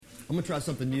I'm going to try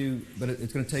something new, but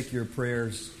it's going to take your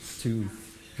prayers to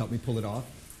help me pull it off.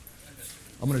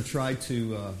 I'm going to try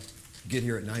to get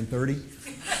here at 9:30.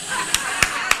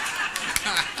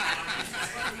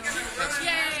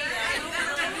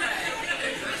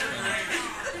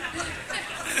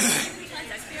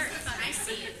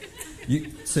 You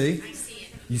see?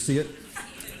 You see it?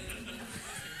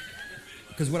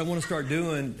 Because what I want to start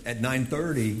doing at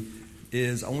 9:30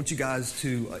 is I want you guys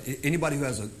to, anybody who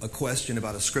has a question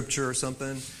about a scripture or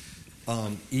something,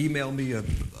 email me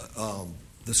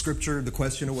the scripture, the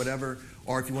question or whatever,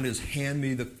 or if you want to just hand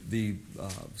me the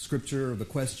scripture or the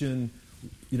question,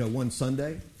 one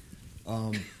Sunday.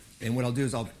 And what I'll do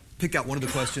is I'll pick out one of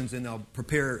the questions and I'll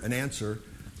prepare an answer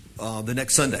the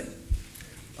next Sunday.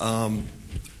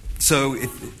 So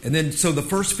the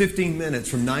first 15 minutes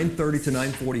from 9:30 to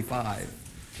 9:45,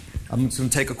 I'm just going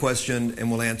to take a question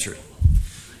and we'll answer it.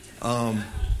 I'm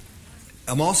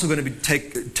also going to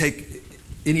take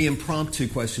any impromptu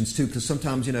questions too, because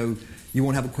sometimes you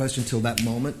won't have a question till that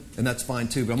moment, and that's fine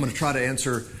too. But I'm going to try to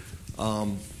answer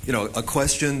a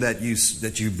question that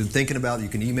you've been thinking about. You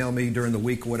can email me during the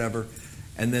week or whatever,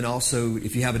 and then also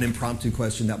if you have an impromptu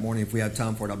question that morning, if we have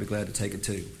time for it, I'll be glad to take it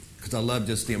too, because I love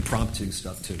just the impromptu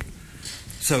stuff too.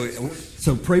 So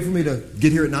pray for me to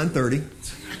get here at 9:30.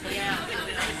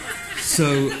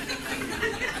 So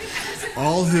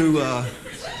all who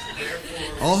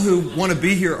want to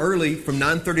be here early from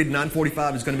 9:30 to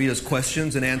 9:45 is going to be just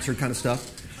questions and answer kind of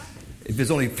stuff. If there's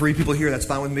only 3 people here, that's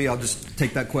fine with me. I'll just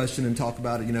take that question and talk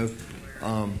about it, And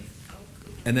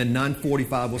then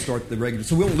 9:45 we'll start the regular.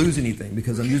 So we won't lose anything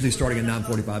because I'm usually starting at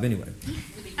 9:45 anyway.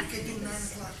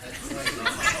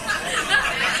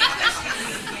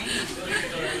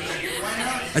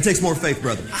 That takes more faith,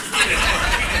 brother.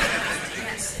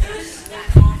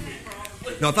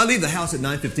 No, if I leave the house at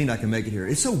 9:15, I can make it here.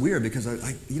 It's so weird because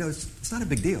it's not a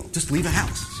big deal. Just leave the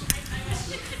house.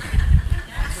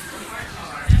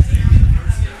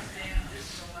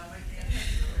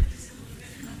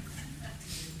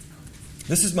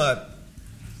 This is my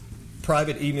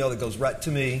private email that goes right to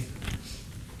me.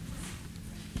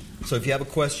 So if you have a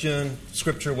question,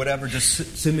 scripture, whatever,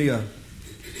 just send me a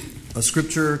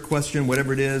scripture, question,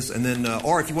 whatever it is, and then,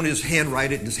 or if you want to just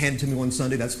handwrite it and just hand it to me one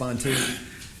Sunday, that's fine too.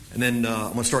 And then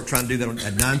I'm going to start trying to do that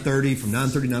at 9:30, from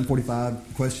 9:30 to 9:45,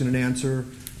 question and answer.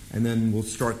 And then we'll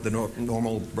start the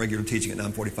normal regular teaching at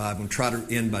 9:45. We'll try to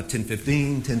end by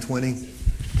 10:15, 10:20.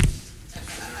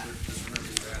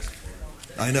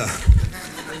 I know.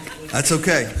 That's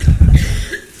okay.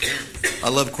 I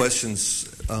love questions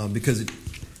because it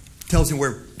tells me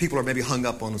where people are maybe hung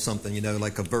up on something,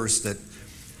 like a verse that,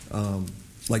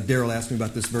 like Daryl asked me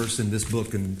about this verse in this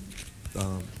book and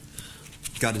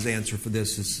got his answer for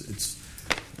this. It's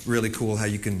really cool how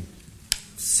you can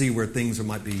see where things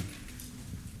might be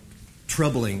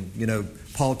troubling.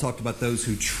 Paul talked about those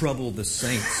who trouble the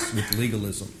saints with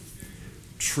legalism.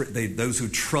 Those who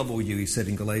trouble you, he said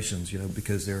in Galatians,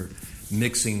 because they're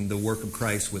mixing the work of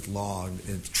Christ with law. And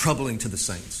it's troubling to the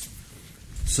saints.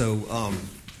 So,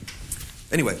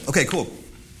 anyway, okay, cool.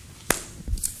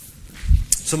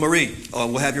 So, Marie,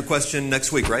 we'll have your question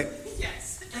next week, right?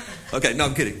 Yes. Okay, no,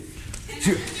 I'm kidding.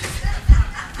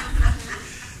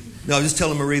 No, I'm just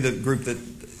telling Marie, the group, that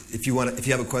if you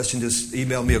have a question, just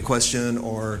email me a question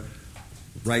or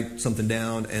write something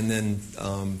down, and then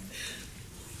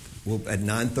we'll at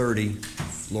 9:30,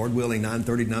 Lord willing,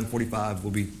 9:30 to 9:45,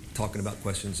 we'll be talking about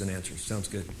questions and answers. Sounds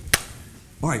good.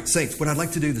 All right, saints, what I'd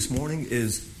like to do this morning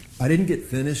is I didn't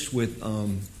get finished with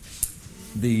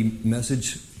the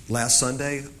message last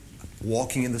Sunday,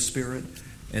 walking in the Spirit,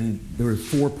 and there were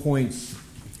 4 points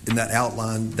in that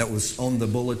outline that was on the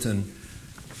bulletin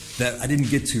that I didn't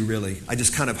get to really. I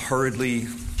just kind of hurriedly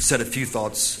said a few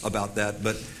thoughts about that,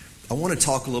 but I want to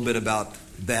talk a little bit about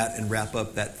that and wrap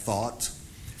up that thought.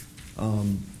 I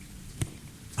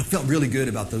felt really good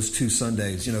about those 2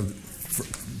 Sundays.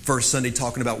 First Sunday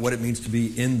talking about what it means to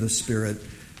be in the Spirit.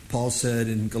 Paul said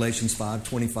in Galatians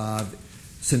 5:25,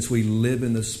 since we live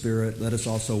in the Spirit, let us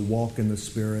also walk in the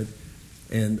Spirit.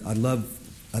 And I love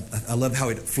how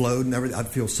it flowed and everything. I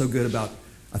feel so good about,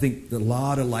 I think a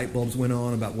lot of light bulbs went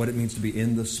on about what it means to be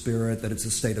in the Spirit, that it's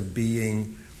a state of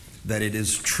being, that it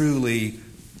is truly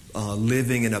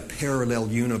living in a parallel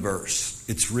universe.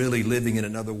 It's really living in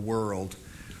another world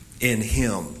in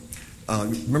Him.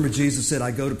 Remember Jesus said,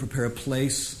 I go to prepare a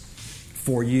place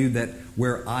for you that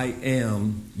where I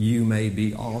am, you may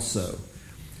be also.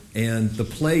 And the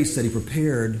place that He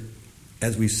prepared,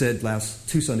 as we said last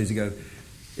 2 Sundays ago,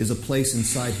 is a place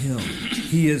inside Him.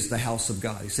 He is the house of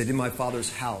God. He said, in my Father's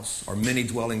house are many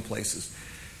dwelling places.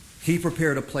 He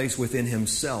prepared a place within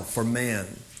Himself for man.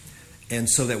 and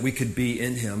so that we could be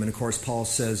in him. And of course, Paul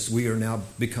says we are now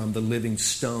become the living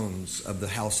stones of the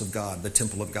house of God, the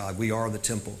temple of God. We are the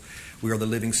temple. We are the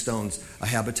living stones, a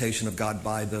habitation of God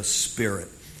by the Spirit.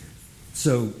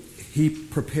 So he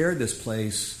prepared this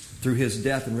place through his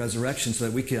death and resurrection so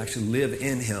that we could actually live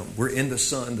in him. We're in the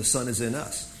Son is in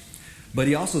us. But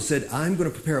he also said, I'm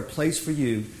going to prepare a place for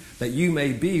you that you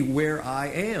may be where I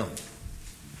am.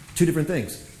 Two different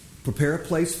things. Prepare a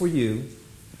place for you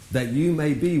that you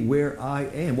may be where I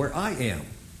am.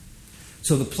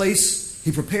 So the place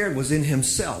he prepared was in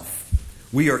himself.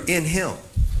 We are in him.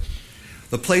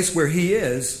 The place where he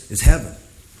is heaven.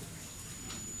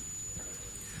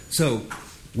 So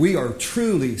we are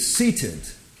truly seated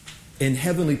in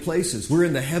heavenly places. We're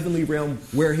in the heavenly realm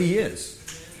where he is.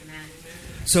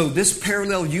 So this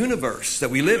parallel universe that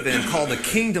we live in, called the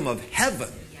kingdom of heaven,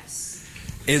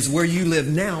 is where you live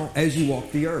now as you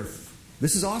walk the earth.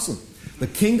 This is awesome. The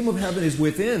kingdom of heaven is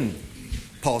within,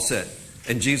 Paul said.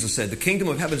 And Jesus said, the kingdom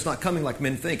of heaven is not coming like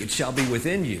men think. It shall be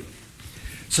within you.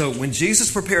 So when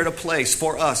Jesus prepared a place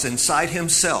for us inside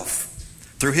himself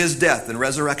through his death and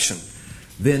resurrection,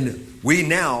 then we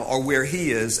now are where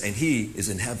he is, and he is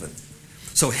in heaven.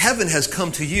 So heaven has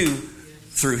come to you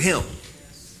through him.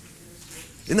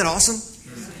 Isn't that awesome?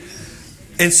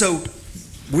 And so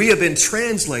we have been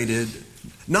translated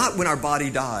not when our body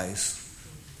dies,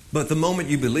 but the moment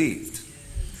you believed.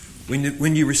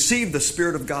 When you received the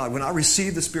Spirit of God, when I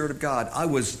received the Spirit of God, I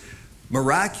was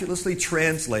miraculously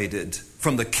translated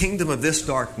from the kingdom of this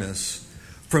darkness,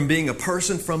 from being a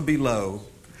person from below,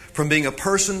 from being a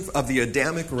person of the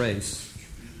Adamic race,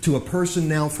 to a person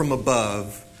now from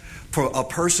above, for a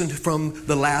person from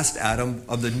the last Adam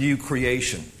of the new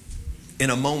creation. In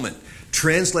a moment,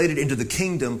 translated into the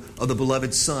kingdom of the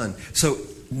beloved Son. So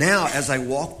now as I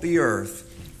walk the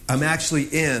earth, I'm actually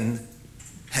in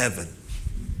heaven.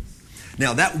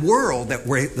 Now that world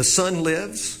where the Son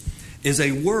lives is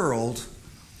a world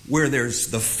where there's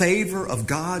the favor of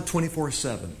God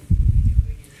 24/7.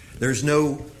 There's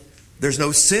no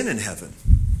sin in heaven.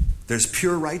 There's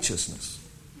pure righteousness.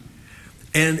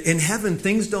 And in heaven,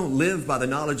 things don't live by the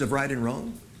knowledge of right and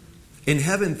wrong. In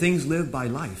heaven, things live by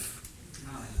life.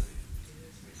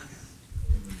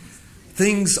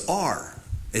 Things are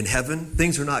in heaven.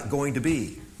 Things are not going to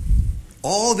be.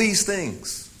 All these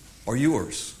things are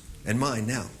yours and mine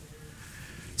now.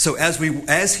 So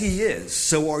as he is,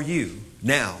 so are you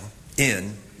now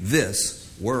in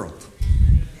this world.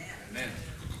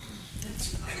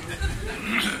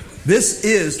 This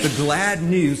is the glad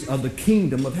news of the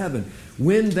kingdom of heaven.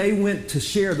 When they went to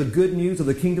share the good news of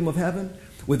the kingdom of heaven,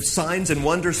 with signs and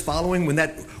wonders following, when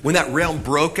that realm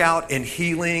broke out in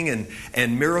healing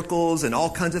and miracles and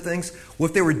all kinds of things,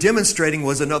 what they were demonstrating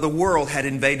was another world had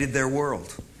invaded their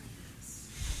world.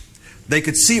 They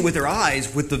could see it with their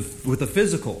eyes, with the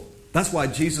physical. That's why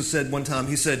Jesus said one time,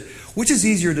 he said, which is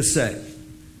easier to say?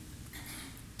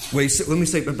 Wait, let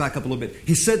me back up a little bit.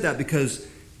 He said that because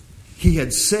he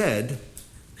had said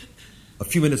a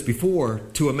few minutes before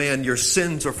to a man, your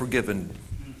sins are forgiven.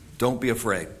 Don't be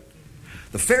afraid.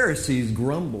 The Pharisees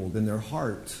grumbled in their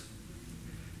heart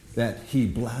that he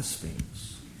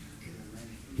blasphemes.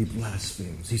 He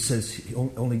blasphemes. He says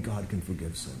only God can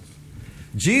forgive sins.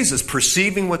 Jesus,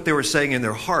 perceiving what they were saying in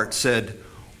their heart, said,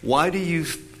 why do you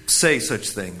say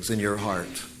such things in your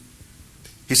heart?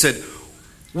 He said,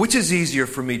 which is easier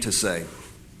for me to say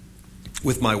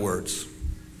with my words?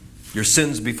 Your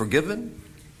sins be forgiven,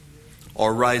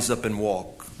 or rise up and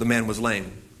walk? The man was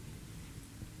lame.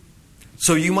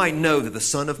 So you might know that the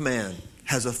Son of Man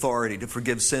has authority to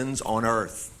forgive sins on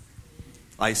earth.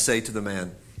 I say to the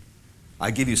man,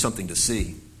 I give you something to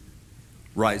see.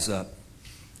 Rise up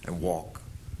and walk.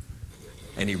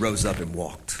 And he rose up and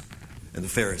walked. And the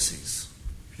Pharisees,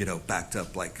 backed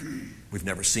up like, we've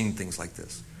never seen things like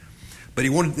this. But he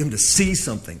wanted them to see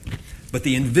something. But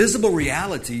the invisible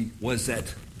reality was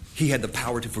that he had the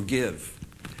power to forgive.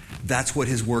 That's what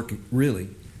his work really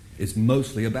is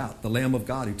mostly about. The Lamb of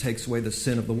God who takes away the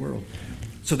sin of the world.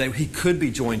 So that he could be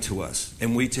joined to us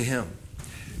and we to him.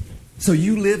 So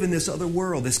you live in this other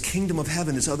world, this kingdom of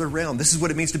heaven, this other realm. This is what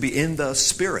it means to be in the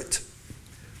Spirit.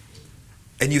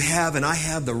 And you have and I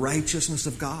have the righteousness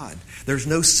of God. There's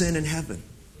no sin in heaven.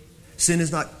 Sin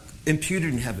is not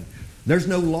imputed in heaven. There's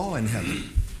no law in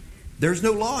heaven. There's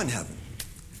no law in heaven.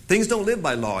 Things don't live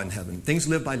by law in heaven. Things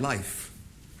live by life.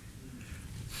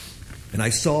 And I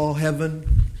saw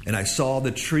heaven, and I saw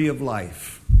the tree of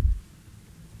life.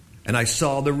 And I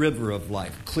saw the river of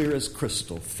life, clear as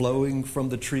crystal, flowing from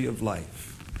the tree of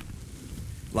life.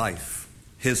 Life,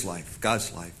 his life,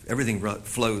 God's life. Everything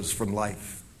flows from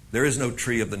life. There is no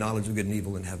tree of the knowledge of good and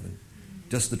evil in heaven.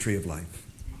 Just the tree of life.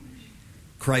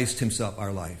 Christ himself,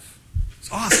 our life.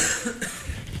 It's awesome.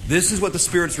 This is what the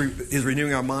Spirit is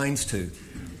renewing our minds to.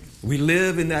 We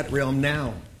live in that realm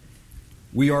now.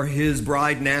 We are his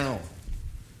bride now.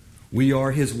 We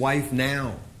are his wife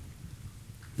now.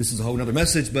 This is a whole other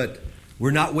message, but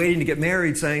we're not waiting to get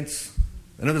married, saints.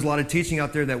 I know there's a lot of teaching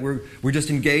out there that we're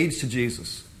just engaged to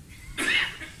Jesus.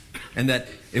 And that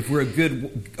if we're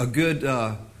a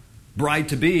good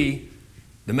bride-to-be,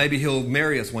 then maybe he'll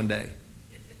marry us one day.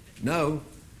 No.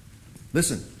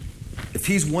 Listen, if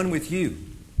he's one with you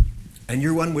and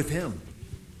you're one with him,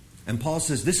 and Paul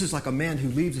says this is like a man who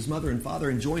leaves his mother and father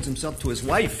and joins himself to his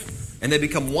wife, and they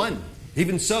become one.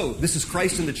 Even so, this is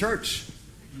Christ in the church.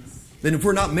 Then if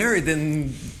we're not married,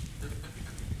 then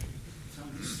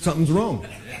something's wrong.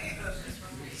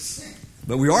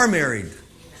 But we are married.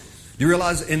 Do you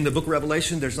realize in the book of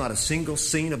Revelation there's not a single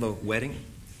scene of a wedding?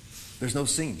 There's no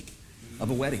scene of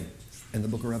a wedding in the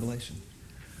book of Revelation.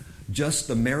 Just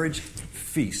the marriage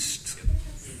feast.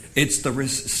 It's the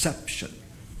reception.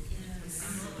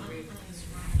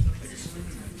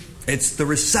 It's the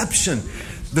reception.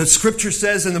 The scripture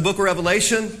says in the book of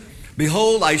Revelation,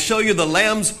 behold, I show you the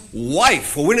Lamb's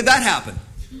wife. Well, when did that happen?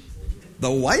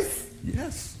 The wife?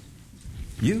 Yes.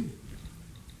 You.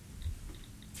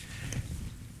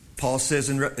 Paul says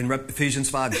in Ephesians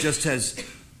 5, just as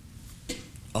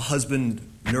a husband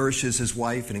nourishes his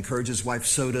wife and encourages his wife,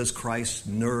 so does Christ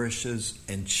nourishes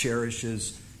and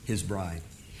cherishes his bride.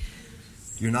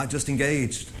 You're not just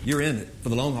engaged. You're in it for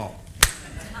the long haul.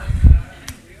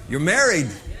 You're married.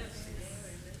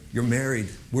 You're married.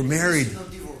 We're married.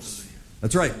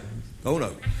 That's right. Oh,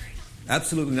 no.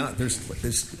 Absolutely not.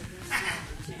 It's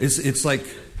like,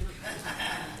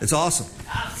 it's awesome.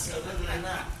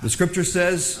 The scripture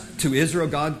says to Israel,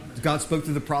 God spoke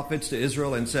through the prophets to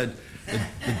Israel and said,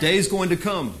 the day is going to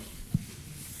come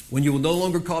when you will no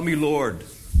longer call me Lord.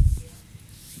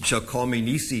 You shall call me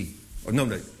Nisi. Or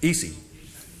no, Ishi.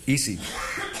 You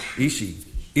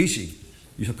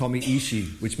shall call me Ishi,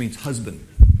 which means husband.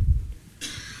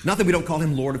 Not that we don't call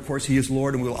him Lord, of course. He is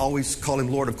Lord, and we'll always call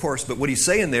him Lord, of course. But what he's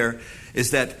saying there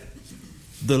is that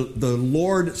the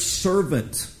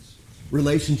Lord-servant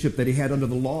relationship that he had under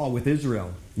the law with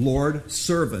Israel,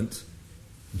 Lord-servant,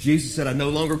 Jesus said, I no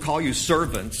longer call you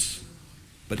servants,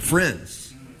 but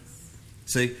friends.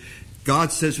 See,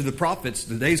 God says to the prophets,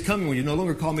 the day's coming when you no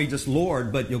longer call me just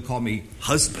Lord, but you'll call me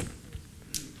husband.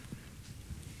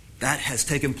 That has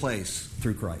taken place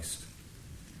through Christ.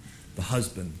 The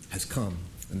husband has come,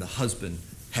 and the husband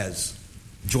has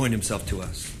joined himself to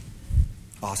us.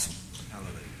 Awesome.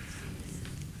 Hallelujah.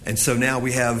 And so now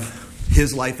we have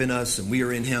his life in us, and we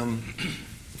are in him,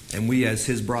 and we as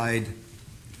his bride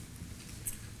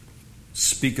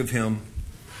speak of him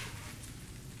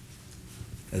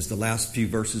as the last few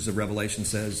verses of Revelation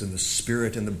says, and the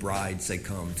Spirit and the bride say,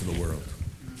 come to the world.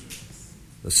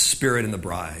 The Spirit and the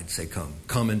bride say, come.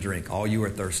 Come and drink. All you are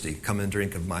thirsty, come and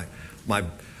drink of my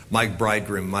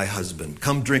bridegroom, my husband.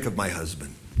 Come drink of my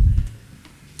husband.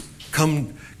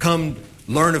 Come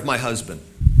learn of my husband.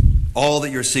 All that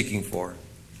you're seeking for.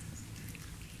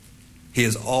 He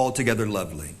is altogether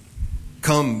lovely.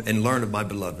 Come and learn of my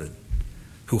beloved,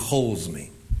 who holds me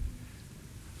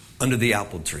under the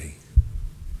apple tree.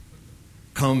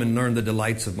 Come and learn the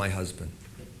delights of my husband.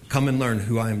 Come and learn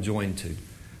who I am joined to.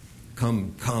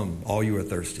 Come, all you are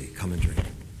thirsty, come and drink.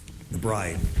 The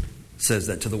bride says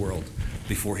that to the world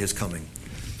before his coming.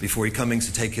 Before he coming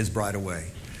to take his bride away.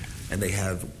 And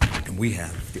we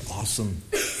have the awesome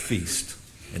feast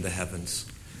in the heavens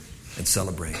and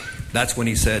celebrate. That's when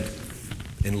he said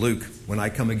in Luke, when I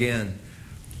come again,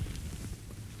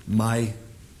 my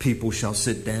people shall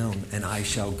sit down and I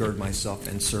shall gird myself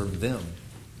and serve them.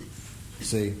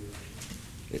 See,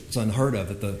 it's unheard of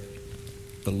that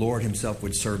the Lord himself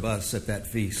would serve us at that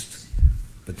feast.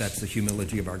 But that's the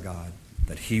humility of our God,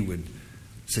 that he would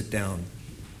sit down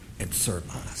and serve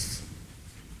us.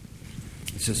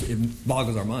 It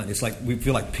boggles our mind. It's like we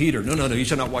feel like Peter. No, you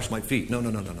shall not wash my feet. No.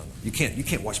 You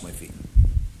can't wash my feet.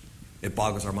 It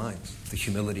boggles our minds, the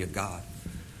humility of God.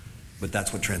 But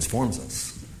that's what transforms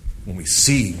us. When we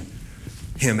see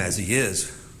him as he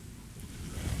is,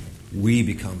 we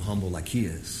become humble like he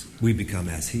is. We become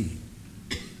as he.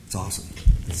 It's awesome.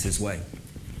 It's his way.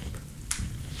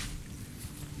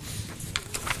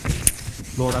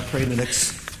 Lord, I pray in the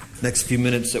next few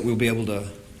minutes that we'll be able to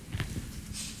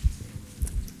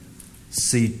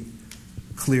see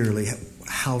clearly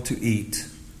how to eat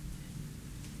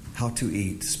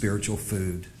spiritual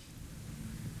food,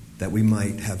 that we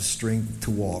might have strength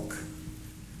to walk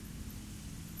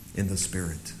in the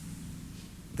Spirit.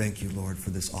 Thank you, Lord, for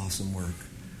this awesome work.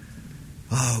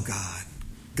 Oh,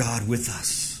 God with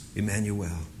us. Emmanuel.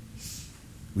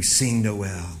 We sing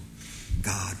Noel,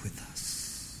 God with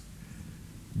us.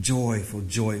 Joyful,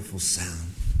 joyful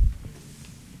sound.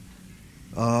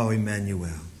 Oh, Emmanuel,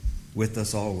 with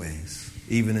us always,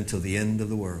 even until the end of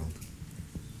the world.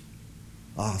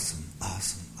 Awesome,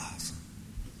 awesome, awesome.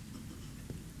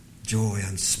 Joy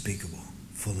unspeakable,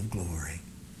 full of glory.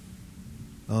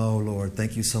 Oh, Lord,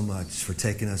 thank you so much for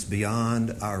taking us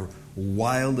beyond our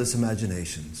wildest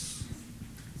imaginations.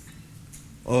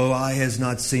 Oh, eye has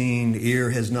not seen, ear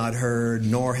has not heard,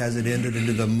 nor has it entered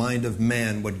into the mind of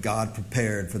man what God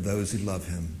prepared for those who love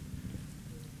him.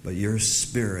 But your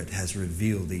Spirit has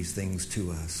revealed these things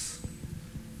to us.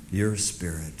 Your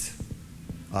Spirit.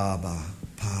 Abba,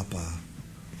 Papa.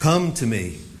 Come to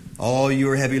me, all you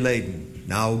are heavy laden.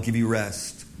 Now I will give you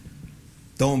rest.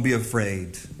 Don't be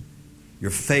afraid.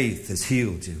 Your faith has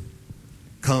healed you.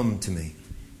 Come to me.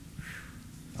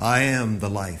 I am the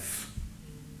life.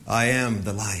 I am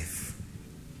the life.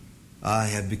 I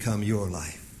have become your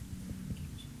life.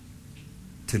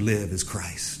 To live is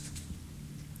Christ.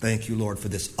 Thank you, Lord, for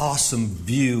this awesome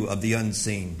view of the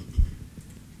unseen.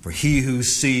 For he who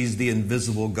sees the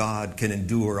invisible God can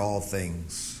endure all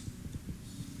things.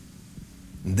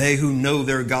 And they who know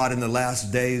their God in the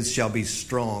last days shall be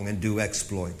strong and do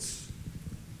exploits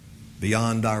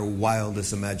beyond our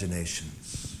wildest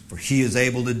imaginations. For he is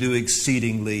able to do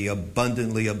exceedingly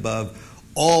abundantly above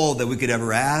all that we could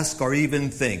ever ask or even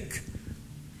think,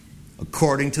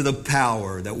 according to the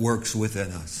power that works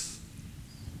within us.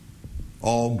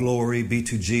 All glory be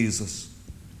to Jesus,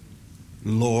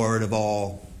 Lord of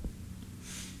all,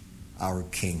 our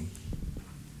King.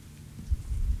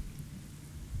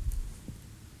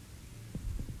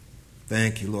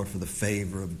 Thank you, Lord, for the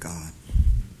favor of God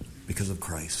because of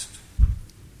Christ.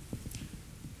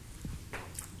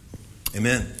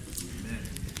 Amen.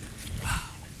 Wow.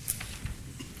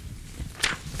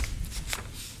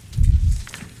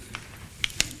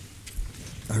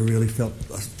 I really felt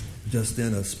just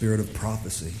then a spirit of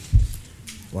prophecy.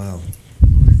 Wow.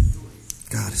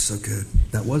 God is so good.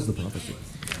 That was the prophecy.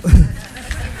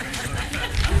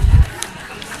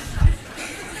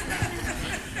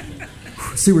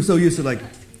 See, we're so used to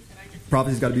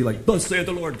prophecy's got to be like, thus saith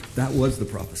the Lord. That was the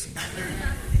prophecy.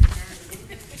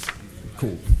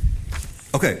 Cool.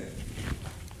 Okay.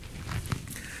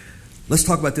 Let's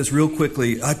talk about this real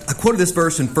quickly. I quoted this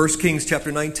verse in 1 Kings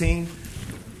chapter 19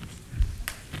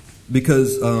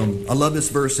 because I love this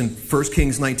verse in 1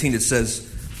 Kings 19. It says,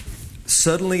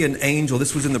 suddenly an angel,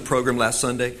 this was in the program last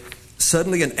Sunday,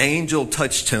 suddenly an angel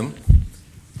touched him.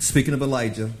 Speaking of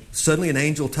Elijah, suddenly an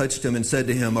angel touched him and said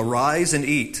to him, arise and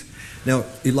eat. Now,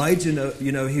 Elijah,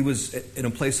 he was in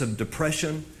a place of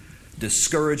depression,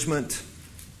 discouragement,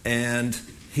 and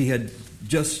he had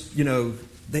just, he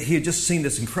had just seen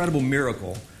this incredible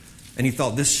miracle, and he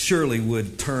thought this surely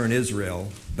would turn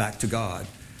Israel back to God.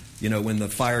 When the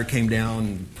fire came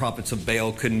down, prophets of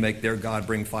Baal couldn't make their God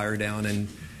bring fire down, and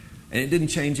it didn't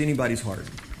change anybody's heart.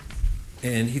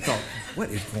 And he thought,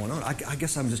 what is going on? I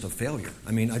guess I'm just a failure.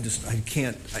 I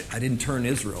didn't turn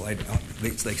Israel.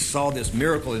 They saw this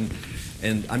miracle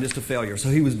and I'm just a failure. So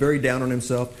he was very down on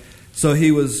himself. So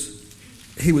he was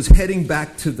heading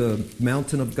back to the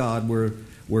mountain of God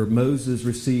where Moses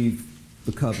received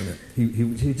the covenant.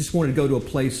 He just wanted to go to a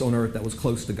place on earth that was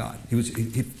close to God. He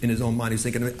in his own mind, he's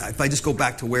thinking, if I just go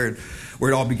back to where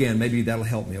it all began, maybe that'll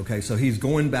help me. Okay, so he's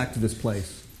going back to this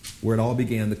place where it all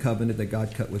began, the covenant that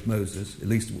God cut with Moses, at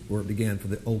least where it began for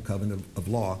the old covenant of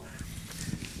law.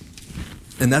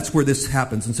 And that's where this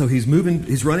happens. And so he's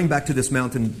running back to this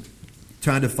mountain,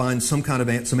 trying to find some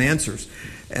answers.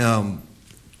 And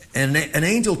an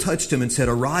angel touched him and said,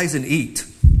 arise and eat.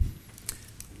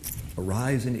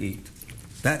 Arise and eat.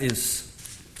 That is,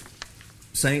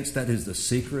 saints, that is the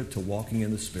secret to walking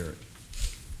in the Spirit.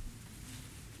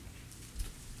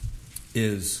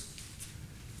 Is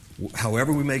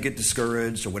however we may get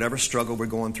discouraged or whatever struggle we're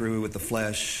going through with the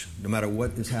flesh, no matter what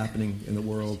is happening in the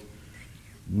world,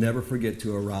 never forget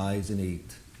to arise and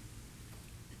eat.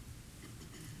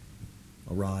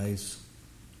 Arise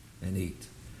and eat.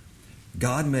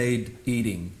 God made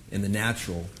eating in the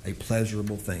natural a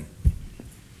pleasurable thing.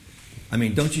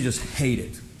 Don't you just hate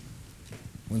it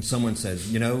when someone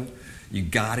says, you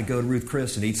got to go to Ruth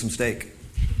Chris and eat some steak?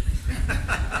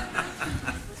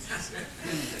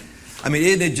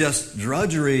 Isn't it just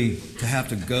drudgery to have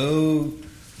to go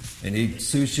and eat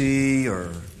sushi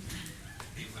or,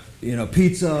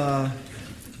 pizza,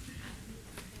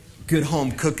 good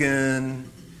home cooking?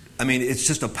 It's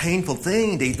just a painful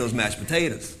thing to eat those mashed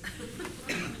potatoes.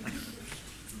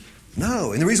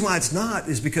 No, and the reason why it's not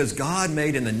is because God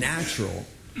made in the natural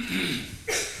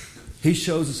He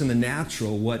shows us in the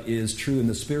natural what is true in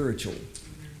the spiritual.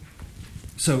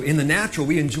 So in the natural,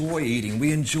 we enjoy eating.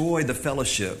 We enjoy the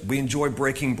fellowship. We enjoy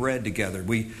breaking bread together.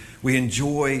 We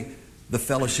enjoy the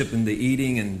fellowship and the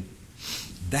eating, and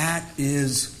that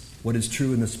is what is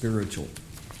true in the spiritual.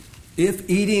 If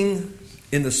eating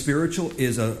in the spiritual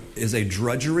is a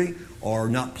drudgery or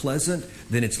not pleasant,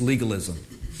 then it's legalism.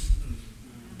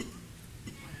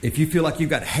 If you feel like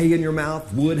you've got hay in your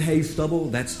mouth, wood, hay,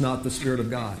 stubble, that's not the Spirit of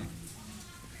God.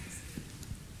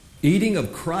 Eating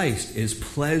of Christ is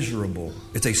pleasurable.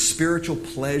 It's a spiritual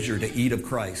pleasure to eat of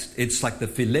Christ. It's like the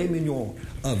filet mignon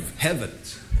of heaven.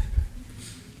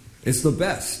 It's the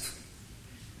best.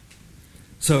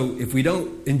 So if we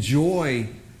don't enjoy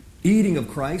eating of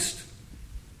Christ,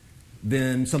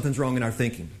 then something's wrong in our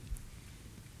thinking.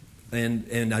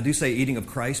 And I do say eating of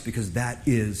Christ because that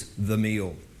is the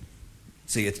meal.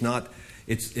 See, it's not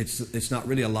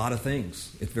really a lot of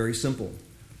things. It's very simple.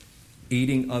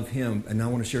 Eating of Him. And I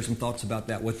want to share some thoughts about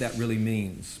that, what that really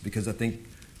means, because I think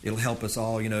it'll help us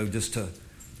all, just to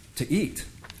eat.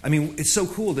 I mean, it's so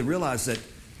cool to realize that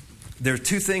there are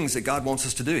two things that God wants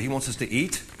us to do. He wants us to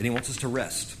eat, and He wants us to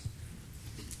rest.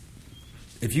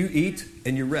 If you eat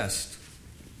and you rest,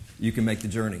 you can make the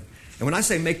journey. And when I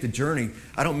say make the journey,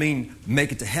 I don't mean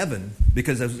make it to heaven,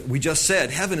 because as we just said,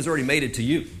 heaven has already made it to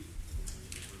you.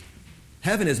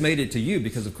 Heaven has made it to you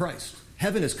because of Christ.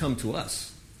 Heaven has come to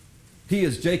us. He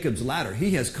is Jacob's ladder.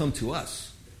 He has come to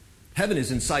us. Heaven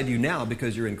is inside you now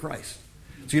because you're in Christ.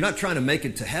 So you're not trying to make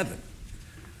it to heaven,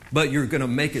 but you're going to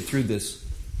make it through this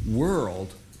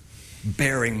world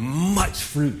bearing much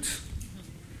fruit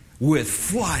with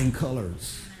flying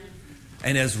colors.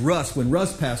 And when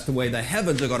Russ passed away, the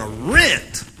heavens are going to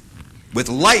rent with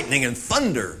lightning and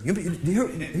thunder.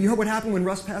 You heard what happened when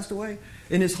Russ passed away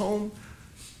in his home?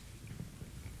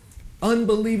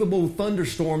 Unbelievable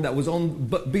thunderstorm that was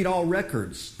beat all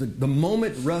records. The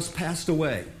moment Russ passed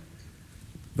away,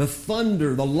 the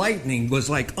thunder, the lightning was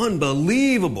like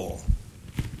unbelievable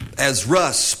as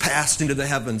Russ passed into the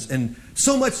heavens. And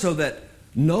so much so that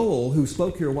Noel, who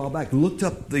spoke here a while back, looked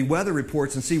up the weather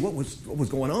reports and see what was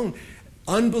going on.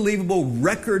 Unbelievable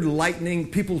record lightning.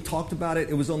 People talked about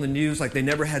it. It was on the news like they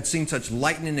never had seen such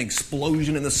lightning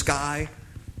explosion in the sky.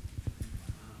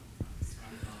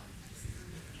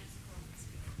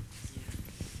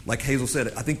 Like Hazel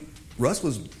said, I think Russ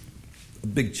was a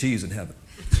big cheese in heaven.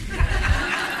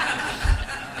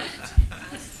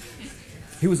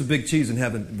 He was a big cheese in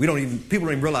heaven. People don't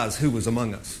even realize who was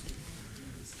among us.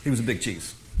 He was a big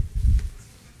cheese.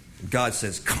 God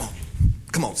says,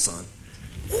 come on, son.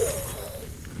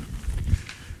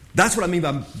 That's what I mean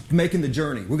by making the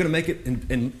journey. We're going to make it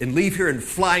and leave here in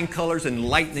flying colors and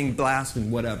lightning blast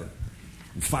and whatever.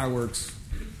 And fireworks.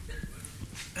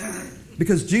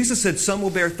 Because Jesus said some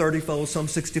will bear 30-fold, some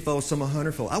 60-fold, some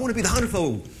 100-fold. I want to be the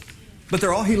 100-fold.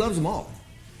 But He loves them all.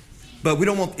 But we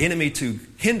don't want the enemy to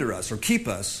hinder us or keep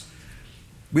us.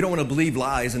 We don't want to believe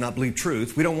lies and not believe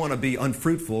truth. We don't want to be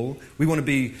unfruitful. We want to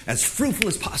be as fruitful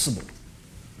as possible.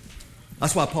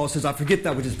 That's why Paul says, I forget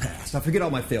that which is past. I forget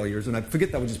all my failures, and I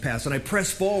forget that which is past, and I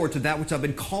press forward to that which I've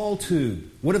been called to.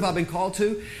 What have I been called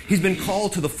to? He's been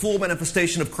called to the full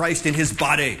manifestation of Christ in His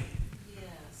body.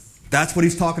 Yes. That's what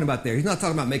he's talking about there. He's not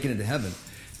talking about making it to heaven.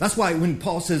 That's why when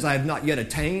Paul says, I have not yet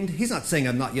attained, he's not saying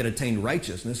I've not yet attained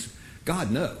righteousness.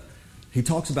 God, no. He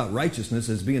talks about righteousness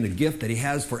as being a gift that He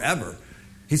has forever.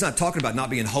 He's not talking about not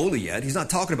being holy yet. He's not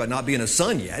talking about not being a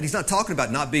son yet. He's not talking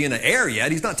about not being an heir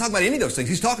yet. He's not talking about any of those things.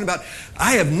 He's talking about,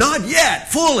 I have not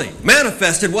yet fully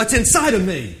manifested what's inside of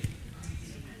me.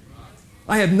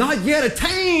 I have not yet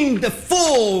attained the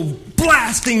full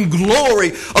blasting glory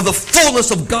of the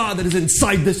fullness of God that is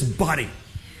inside this body.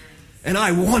 And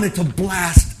I want it to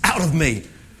blast out of me.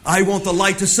 I want the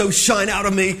light to so shine out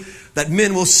of me that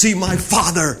men will see my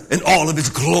Father in all of His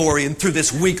glory and through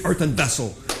this weak earthen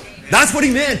vessel. That's what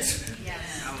He meant.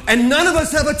 And none of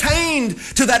us have attained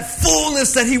to that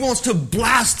fullness that He wants to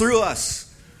blast through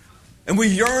us. And we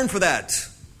yearn for that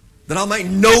I might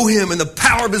know Him in the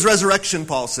power of His resurrection,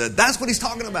 Paul said. That's what he's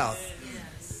talking about.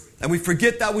 And we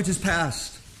forget that which is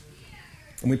past.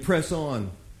 And we press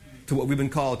on to what we've been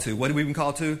called to. What have we been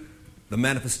called to? The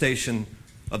manifestation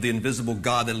of the invisible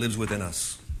God that lives within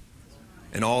us.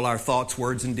 In all our thoughts,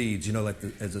 words, and deeds,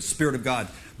 as the Spirit of God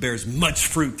bears much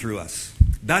fruit through us.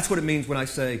 That's what it means when I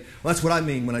say, that's what I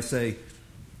mean when I say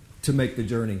to make the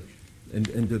journey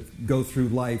and to go through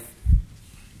life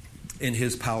in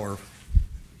His power.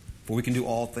 For we can do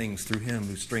all things through Him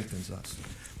who strengthens us.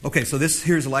 Okay, so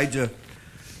here's Elijah.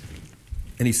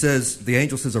 And he says, the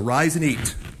angel says, arise and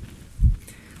eat.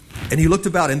 And he looked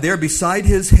about, and there beside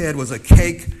his head was a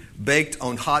cake baked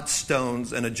on hot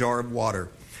stones and a jar of water.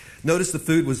 Notice the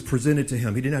food was presented to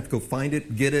him. He didn't have to go find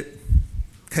it, get it,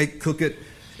 cook it.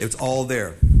 It's all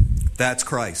there. That's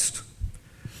Christ.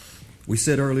 We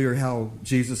said earlier how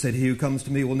Jesus said, "He who comes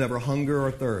to me will never hunger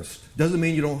or thirst." Doesn't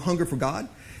mean you don't hunger for God.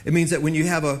 It means that when you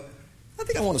have I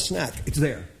think I want a snack, it's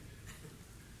there.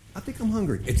 I think I'm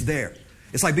hungry. It's there.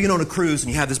 It's like being on a cruise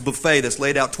and you have this buffet that's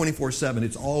laid out 24/7.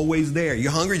 It's always there.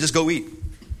 You're hungry, just go eat.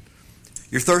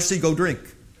 You're thirsty, go drink.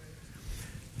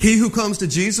 He who comes to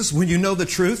Jesus, when you know the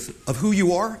truth of who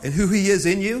you are and who He is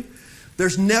in you,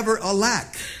 there's never a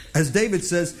lack. As David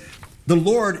says, the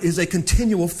Lord is a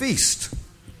continual feast.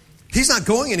 He's not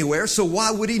going anywhere, so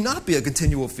why would He not be a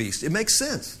continual feast? It makes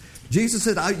sense. Jesus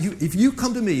said, if you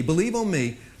come to me, believe on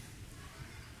me,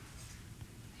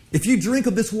 if you drink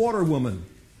of this water, woman,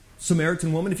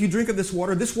 Samaritan woman, if you drink of this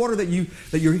water that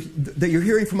you're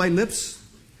hearing from my lips,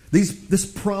 this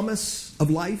promise of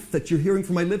life that you're hearing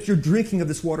from my lips, you're drinking of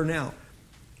this water now.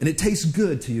 And it tastes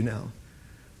good to you now.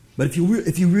 But if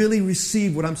you really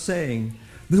receive what I'm saying,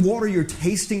 the water you're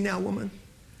tasting now, woman,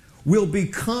 will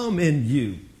become in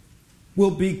you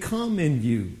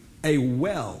a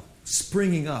well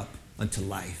springing up unto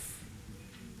life.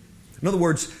 In other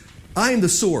words, I am the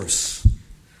source,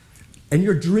 and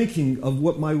you're drinking of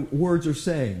what my words are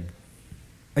saying.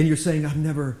 And you're saying, I've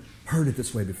never heard it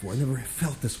this way before. I never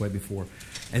felt this way before.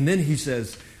 And then He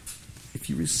says, if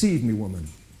you receive me, woman,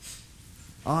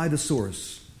 I, the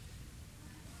source,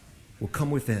 will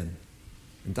come within,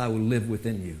 and I will live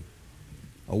within you.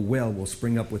 A well will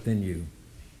spring up within you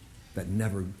that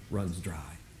never runs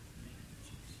dry.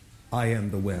 I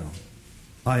am the well.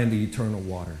 I am the eternal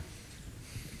water.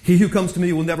 He who comes to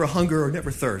me will never hunger or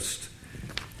never thirst.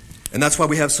 And that's why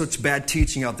we have such bad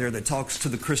teaching out there that talks to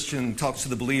the Christian, talks to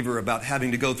the believer about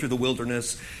having to go through the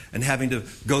wilderness and having to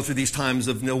go through these times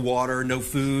of no water, no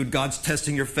food. God's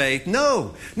testing your faith.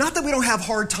 No, not that we don't have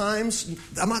hard times.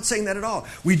 I'm not saying that at all.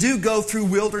 We do go through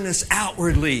wilderness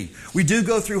outwardly. We do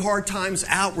go through hard times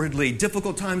outwardly,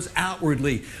 difficult times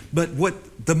outwardly. But what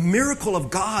the miracle of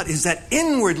God is that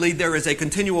inwardly there is a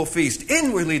continual feast.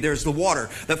 Inwardly there's the water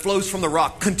that flows from the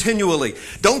rock continually.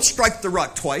 Don't strike the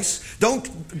rock twice.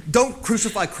 Don't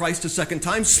crucify Christ a second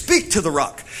time. Speak to the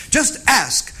rock. Just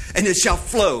ask and it shall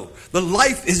flow. The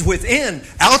life is within.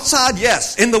 Outside,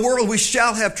 yes. In the world we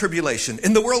shall have tribulation.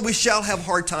 In the world we shall have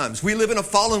hard times. We live in a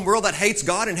fallen world that hates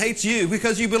God and hates you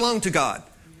because you belong to God.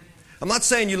 I'm not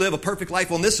saying you live a perfect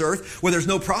life on this earth where there's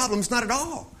no problems. Not at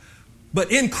all. But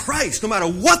in Christ, no matter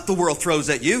what the world throws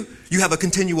at you, you have a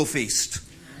continual feast.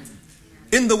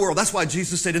 In the world. That's why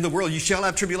Jesus said, in the world you shall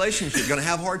have tribulations. You're going to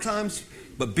have hard times.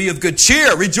 But be of good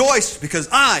cheer. Rejoice, because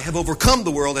I have overcome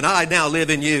the world and I now live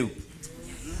in you.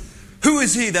 Who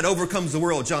is he that overcomes the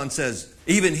world? John says,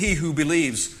 even he who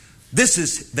believes. This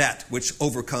is that which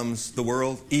overcomes the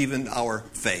world, even our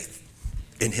faith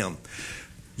in Him.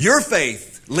 Your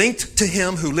faith linked to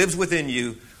Him who lives within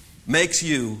you makes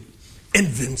you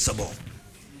invincible.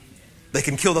 They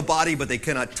can kill the body, but they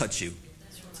cannot touch you.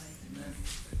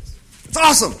 It's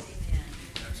awesome.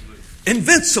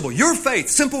 Invincible. Your faith,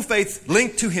 simple faith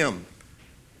linked to Him,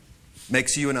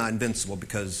 makes you and I invincible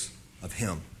because of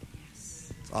Him.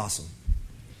 It's awesome.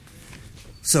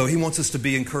 So He wants us to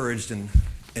be encouraged and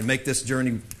make this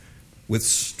journey with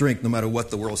strength no matter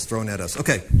what the world's thrown at us.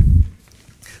 Okay.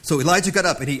 So Elijah got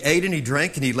up and he ate and he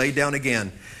drank and he laid down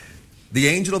again. The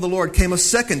angel of the Lord came a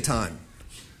second time.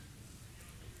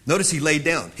 Notice he laid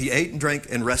down. He ate and drank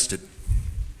and rested.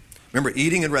 Remember,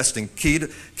 eating and resting. Key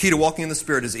to walking in the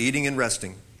Spirit is eating and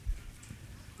resting.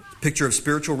 Picture of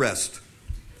spiritual rest.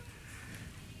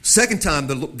 Second time,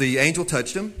 the angel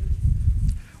touched him.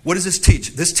 What does this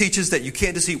teach? This teaches that you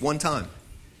can't just eat one time.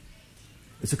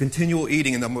 It's a continual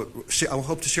eating. And I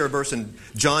hope to share a verse in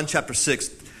John chapter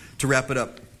 6 to wrap it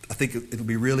up. I think it'll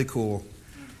be really cool.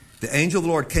 The angel of the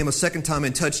Lord came a second time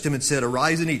and touched him and said,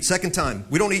 arise and eat. Second time.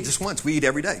 We don't eat just once. We eat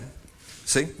every day.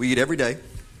 See? We eat every day.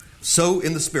 So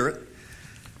in the Spirit.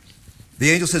 The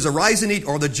angel says, arise and eat,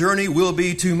 or the journey will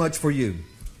be too much for you.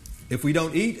 If we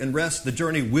don't eat and rest, the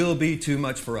journey will be too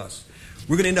much for us.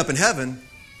 We're going to end up in heaven,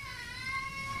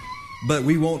 but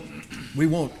we won't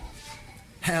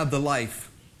have the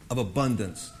life of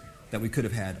abundance that we could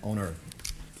have had on earth.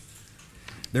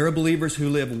 There are believers who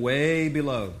live way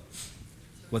below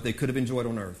what they could have enjoyed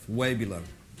on earth, way below,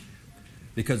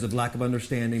 because of lack of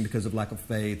understanding, because of lack of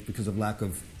faith, because of lack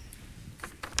of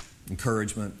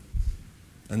encouragement.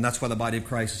 And that's why the body of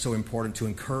Christ is so important, to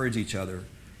encourage each other,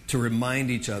 to remind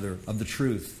each other of the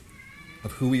truth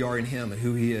of who we are in Him and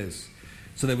who He is,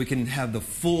 so that we can have the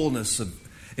fullness of,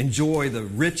 enjoy the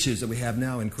riches that we have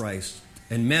now in Christ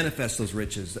and manifest those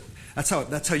riches. That's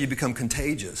how you become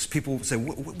contagious. People say,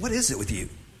 what is it with you?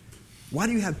 Why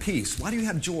do you have peace? Why do you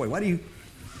have joy?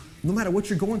 No matter what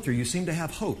you're going through, you seem to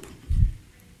have hope.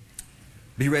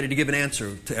 Be ready to give an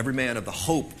answer to every man of the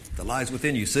hope that lies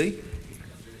within you. See?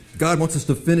 God wants us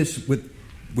to finish with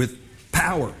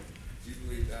power. Do you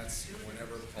believe that's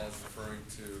whenever Paul's referring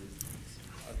to,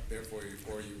 therefore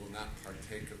you will not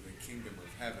partake of the kingdom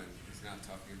of heaven, he's not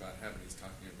talking about heaven, he's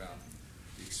talking about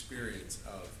the experience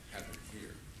of heaven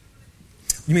here.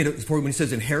 You mean when he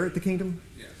says inherit the kingdom?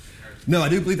 Yeah. No, I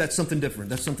do believe that's something different.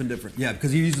 That's something different. Yeah,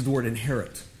 because he uses the word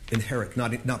inherit,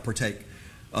 not partake.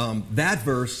 That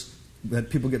verse that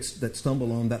people that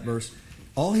stumble on that verse,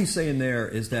 all he's saying there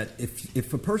is that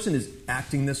if a person is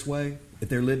acting this way, if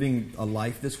they're living a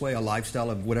life this way, a lifestyle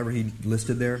of whatever he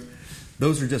listed there,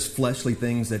 those are just fleshly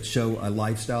things that show a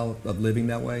lifestyle of living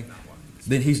that way,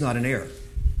 then he's not an heir.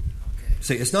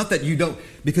 See, it's not that you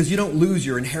don't lose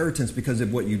your inheritance because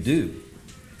of what you do.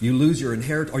 You lose your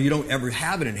inheritance, or you don't ever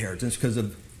have an inheritance because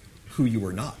of who you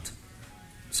are not.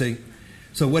 See?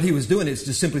 So what he was doing is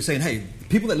just simply saying, hey,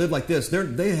 people that live like this,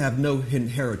 they have no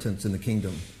inheritance in the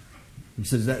kingdom. He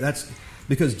says that's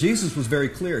because Jesus was very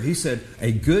clear. He said,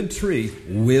 a good tree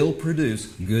will produce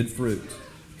good fruit.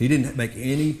 He didn't make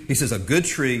any. He says a good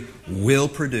tree will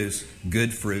produce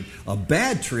good fruit. A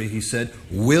bad tree, he said,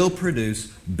 will produce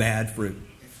bad fruit.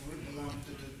 The fruit belongs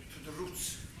to the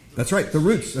roots. That's right, the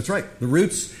roots. That's right. The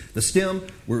roots, the stem,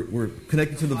 we're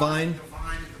connected to the vine. The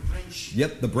vine, the branch.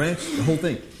 Yep, the branch, the whole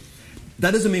thing.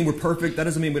 That doesn't mean we're perfect. That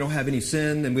doesn't mean we don't have any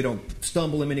sin and we don't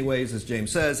stumble in many ways, as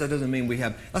James says. That doesn't mean we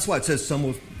have. That's why it says some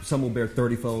will bear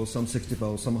 30-fold, some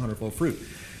 60-fold, some 100-fold fruit.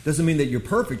 Doesn't mean that you're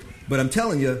perfect, but I'm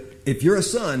telling you, if you're a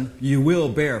son, you will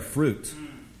bear fruit.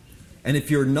 And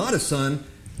if you're not a son,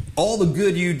 all the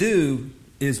good you do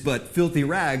is but filthy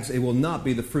rags. It will not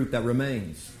be the fruit that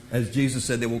remains. As Jesus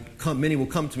said, many will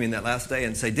come to me in that last day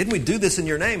and say, didn't we do this in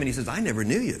your name? And he says, I never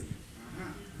knew you.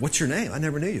 What's your name? I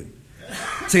never knew you.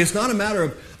 See, it's not a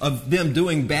matter of them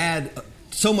doing bad,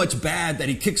 so much bad that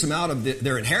he kicks them out of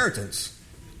their inheritance.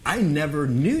 I never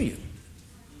knew you.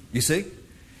 You see?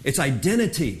 It's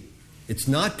identity. It's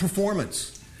not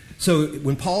performance. So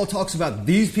when Paul talks about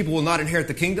these people will not inherit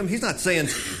the kingdom, he's not saying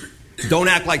don't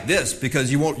act like this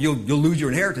because you'll lose your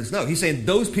inheritance. No, he's saying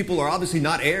those people are obviously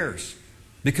not heirs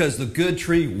because the good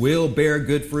tree will bear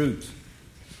good fruit.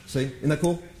 See? Isn't that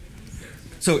cool?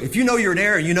 So if you know you're an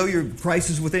heir and you know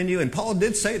Christ is within you, and Paul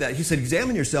did say that, he said,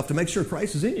 examine yourself to make sure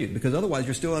Christ is in you, because otherwise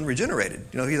you're still unregenerated.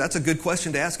 You know, that's a good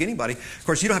question to ask anybody. Of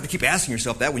course, you don't have to keep asking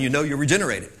yourself that when you know you're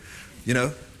regenerated. You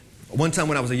know, one time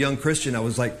when I was a young Christian, I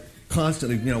was like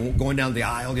constantly, going down the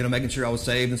aisle, making sure I was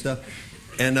saved and stuff.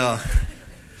 And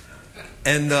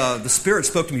the Spirit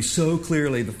spoke to me so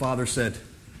clearly. The Father said,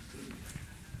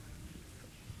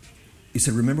 he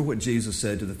said, remember what Jesus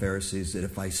said to the Pharisees, that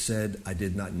if I said I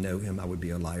did not know him, I would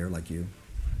be a liar like you.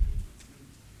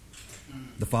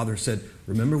 The Father said,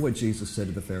 remember what Jesus said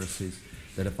to the Pharisees,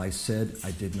 that if I said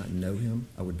I did not know him,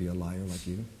 I would be a liar like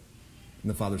you. And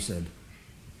the Father said,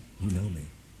 you know me.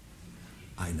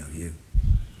 I know you.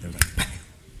 They were like, bam.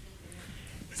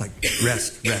 It's like,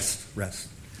 rest.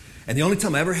 And the only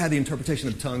time I ever had the interpretation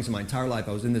of tongues in my entire life,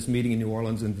 I was in this meeting in New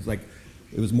Orleans, and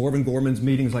it was Marvin Gorman's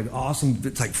meeting. It was like awesome.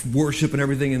 It's like worship and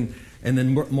everything. And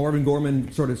then Marvin Gorman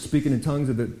started speaking in tongues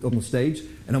on the stage.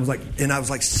 And I was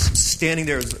like standing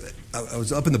there. I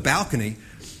was up in the balcony.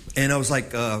 And I was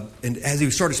like, and as he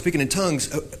started speaking in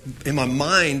tongues, in my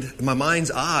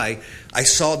mind's eye, I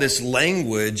saw this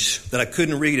language that I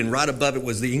couldn't read. And right above it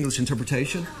was the English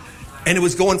interpretation. And it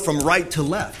was going from right to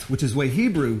left, which is the way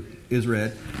Hebrew is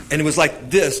read. And it was like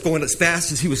this, going as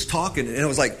fast as he was talking. And it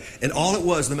was like, and all it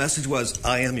was, the message was,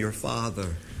 I am your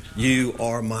father. You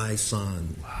are my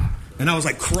son. And I was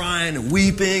like crying and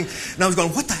weeping. And I was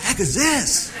going, what the heck is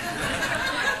this?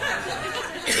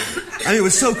 I mean, it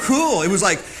was so cool. It was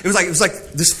like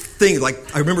this thing.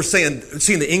 Like I remember seeing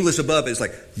the English above it. It's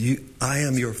like, I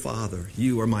am your father.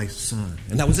 You are my son.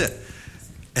 And that was it.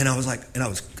 And I was like,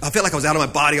 I felt like I was out of my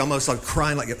body, almost like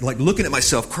crying, like looking at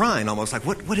myself, crying almost like,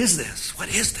 what is this? What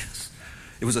is this?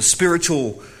 It was a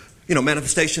spiritual,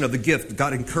 manifestation of the gift,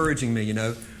 God encouraging me,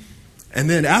 And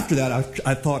then after that,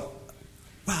 I thought,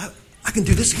 well, I can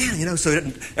do this again, So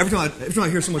every time I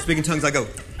hear someone speak in tongues, I go.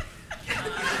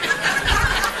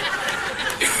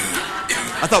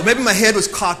 I thought maybe my head was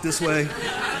cocked this way.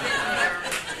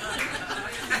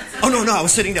 Oh, no, I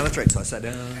was sitting down. That's right. So I sat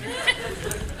down.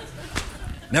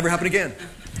 Never happened again.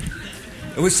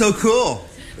 It was so cool.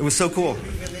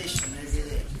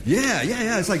 Yeah.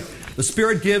 It's like the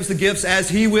Spirit gives the gifts as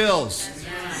He wills.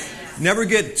 Never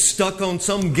get stuck on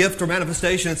some gift or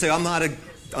manifestation and say, I'm not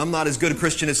I'm not as good a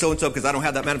Christian as so-and-so because I don't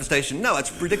have that manifestation. No,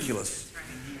 that's ridiculous.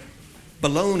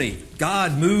 Baloney.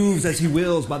 God moves as He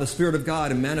wills by the Spirit of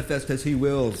God and manifests as He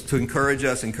wills to encourage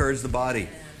us, encourage the body.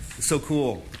 It's so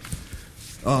cool.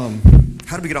 How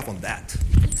did we get off on that?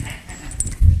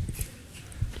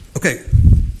 Okay.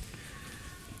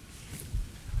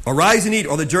 Arise and eat,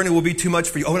 or the journey will be too much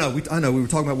for you. Oh, no, I know. We were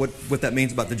talking about what that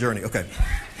means about the journey. Okay.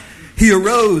 He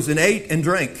arose and ate and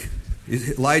drank,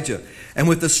 Elijah. And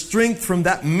with the strength from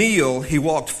that meal, he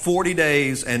walked 40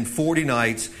 days and 40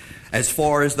 nights as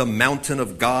far as the mountain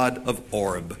of God of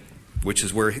Oreb, which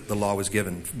is where the law was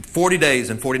given. 40 days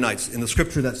and 40 nights. In the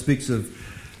scripture, that speaks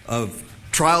of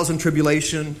trials and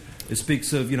tribulation. It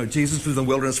speaks of, Jesus was in the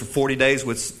wilderness for 40 days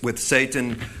with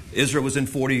Satan. Israel was in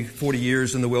 40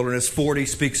 years in the wilderness. 40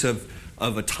 speaks of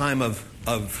a time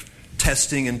of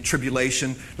testing and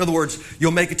tribulation. In other words,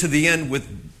 you'll make it to the end with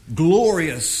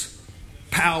glorious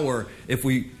power if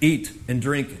we eat and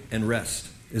drink and rest,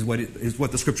 is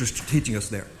what the scripture's teaching us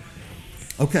there.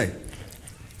 Okay.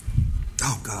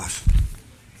 Oh, gosh.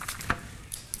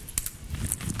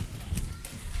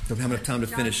 Don't have enough time to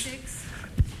finish.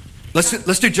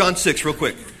 Let's do John 6 real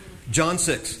quick. John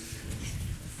 6.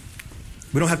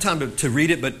 We don't have time to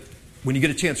read it, but when you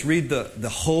get a chance, read the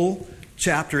whole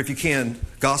chapter, if you can.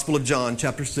 Gospel of John,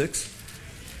 chapter 6.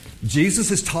 Jesus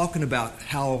is talking about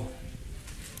how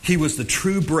He was the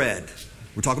true bread.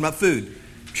 We're talking about food.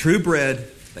 True bread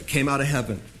that came out of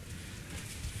heaven.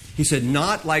 He said,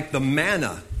 not like the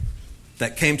manna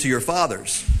that came to your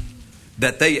fathers,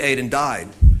 that they ate and died.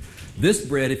 This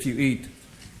bread, if you eat,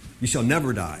 you shall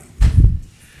never die.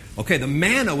 Okay, the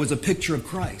manna was a picture of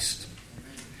Christ.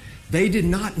 They did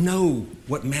not know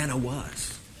what manna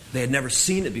was. They had never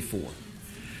seen it before.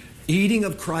 Eating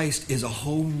of Christ is a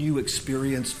whole new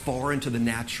experience, far into the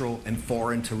natural and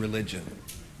far into religion.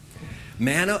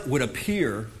 Manna would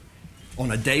appear on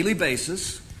a daily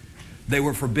basis. They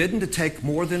were forbidden to take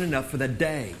more than enough for that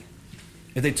day.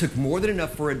 If they took more than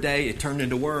enough for a day, it turned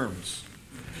into worms.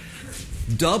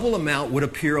 Double amount would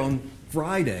appear on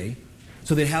Friday,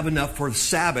 so they'd have enough for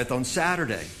Sabbath on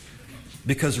Saturday.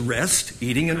 Because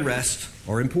eating and rest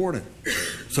are important.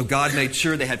 So God made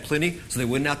sure they had plenty, so they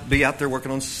would not be out there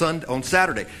working on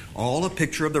Saturday. All a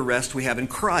picture of the rest we have in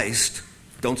Christ.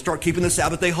 Don't start keeping the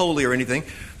Sabbath day holy or anything.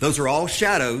 Those are all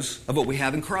shadows of what we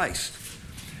have in Christ.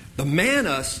 The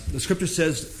manna, the scripture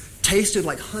says, tasted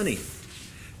like honey.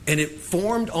 And it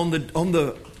formed on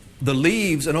the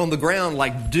leaves and on the ground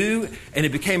like dew, and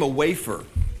it became a wafer.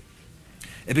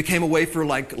 It became a wafer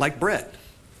like bread.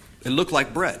 It looked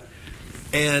like bread.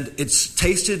 And it's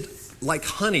tasted like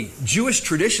honey. Jewish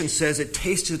tradition says it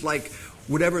tasted like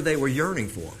whatever they were yearning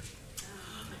for.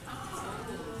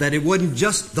 That it wasn't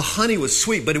just the honey was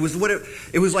sweet, but it was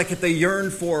like if they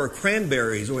yearned for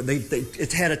cranberries, or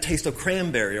it had a taste of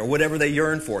cranberry, or whatever they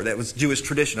yearned for. That was Jewish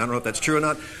tradition. I don't know if that's true or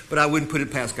not, but I wouldn't put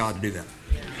it past God to do that.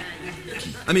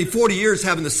 I mean, 40 years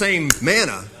having the same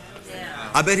manna,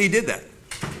 I bet He did that.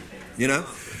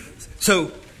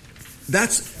 So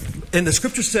and the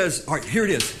scripture says, all right, here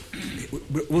it is.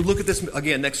 We'll look at this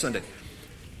again next Sunday.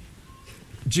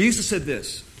 Jesus said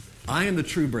this, I am the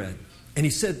true bread. And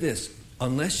He said this,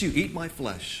 unless you eat my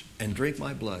flesh and drink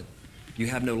my blood, you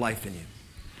have no life in you.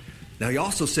 Now, He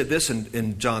also said this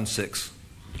in John 6.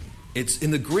 It's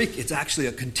in the Greek, it's actually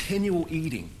a continual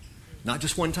eating, not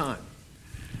just one time.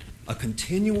 A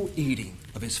continual eating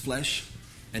of His flesh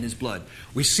and His blood.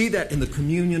 We see that in the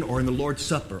communion or in the Lord's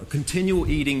Supper, a continual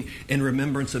eating in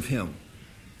remembrance of Him.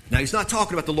 Now, He's not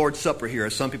talking about the Lord's Supper here,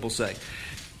 as some people say.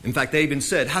 In fact, they even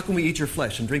said, how can we eat your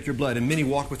flesh and drink your blood? And many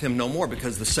walked with Him no more,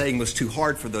 because the saying was too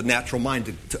hard for the natural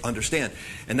mind to understand.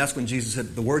 And that's when Jesus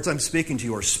said, the words I'm speaking to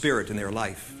you are spirit and they're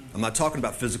life. I'm not talking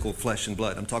about physical flesh and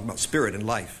blood. I'm talking about spirit and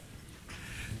life.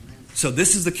 So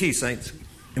this is the key, saints.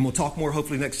 And we'll talk more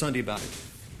hopefully next Sunday about it.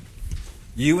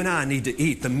 You and I need to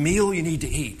eat the meal you need to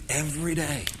eat every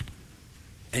day.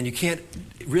 And you can't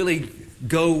really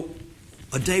go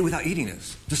a day without eating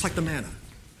this, just like the manna.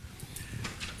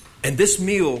 And this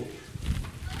meal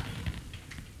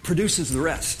produces the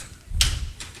rest.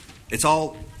 It's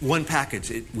all one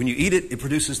package. When you eat it, it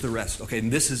produces the rest. Okay,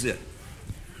 and this is it.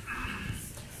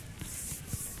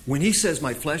 When He says,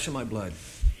 my flesh and my blood,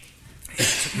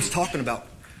 He's talking about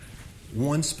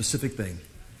one specific thing.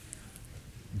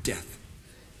 Death.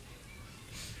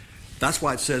 That's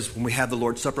why it says when we have the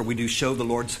Lord's Supper, we do show the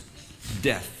Lord's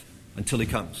death until He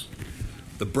comes.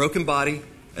 The broken body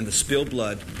and the spilled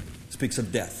blood speaks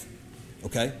of death.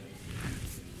 Okay?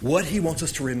 What He wants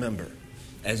us to remember,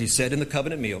 as He said in the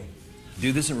covenant meal,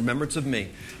 do this in remembrance of me.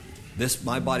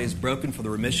 My body is broken for the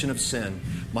remission of sin.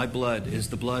 My blood is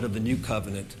the blood of the new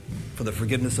covenant for the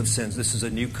forgiveness of sins. This is a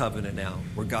new covenant now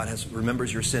where God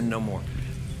remembers your sin no more.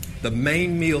 The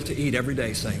main meal to eat every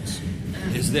day, saints,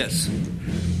 is this.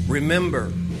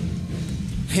 Remember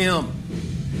Him.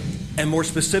 And more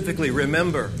specifically,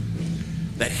 remember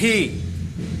that He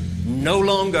no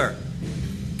longer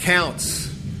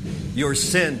counts your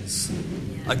sins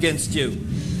against you.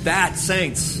 That,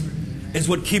 saints, is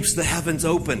what keeps the heavens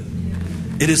open.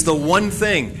 It is the one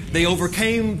thing. They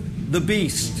overcame the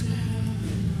beast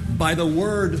by the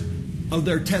word of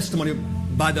their testimony.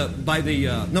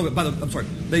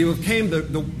 They overcame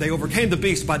the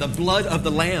beast by the blood of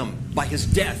the Lamb, by His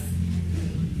death,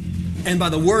 and by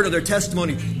the word of their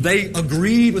testimony. They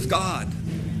agreed with God.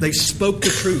 They spoke the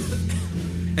truth,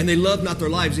 and they loved not their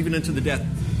lives even unto the death.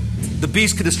 The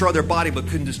beast could destroy their body, but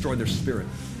couldn't destroy their spirit,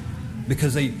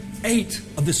 because they ate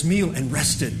of this meal and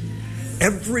rested.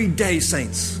 Every day,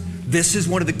 saints, this is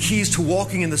one of the keys to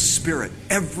walking in the Spirit.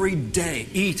 Every day,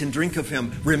 eat and drink of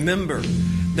Him. Remember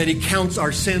that He counts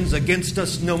our sins against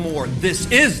us no more. This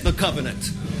is the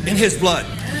covenant in His blood.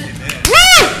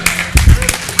 Woo!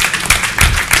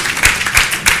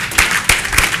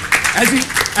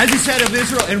 As he said of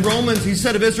Israel in Romans, He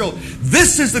said of Israel,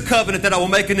 this is the covenant that I will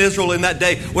make in Israel in that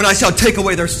day when I shall take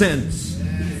away their sins.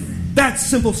 That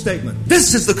simple statement.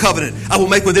 This is the covenant I will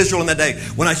make with Israel in that day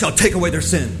when I shall take away their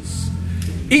sins.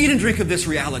 Eat and drink of this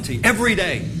reality every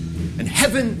day, and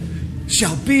heaven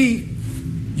shall be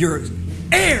your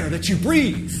air that you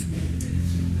breathe,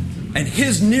 and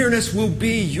His nearness will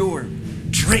be your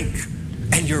drink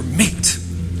and your meat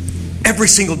every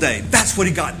single day. That's what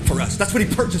He got for us. That's what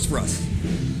He purchased for us.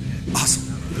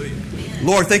 Awesome.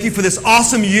 Lord, thank You for this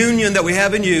awesome union that we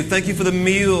have in You. Thank You for the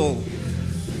meal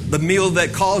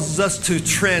that causes us to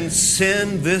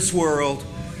transcend this world.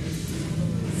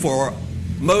 For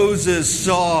Moses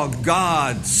saw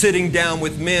God sitting down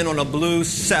with men on a blue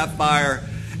sapphire,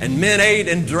 and men ate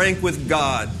and drank with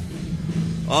God.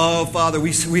 Oh, Father,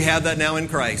 we have that now in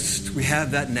Christ. We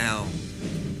have that now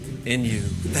in You.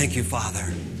 Thank You,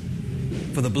 Father,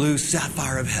 for the blue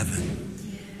sapphire of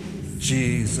heaven.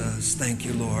 Jesus, thank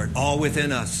You, Lord. All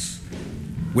within us.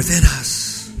 Within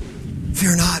us.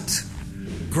 Fear not.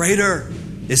 Greater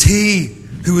is He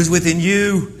who is within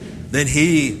you than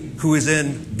he who is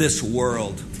in this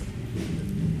world.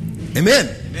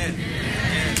 Amen. Amen.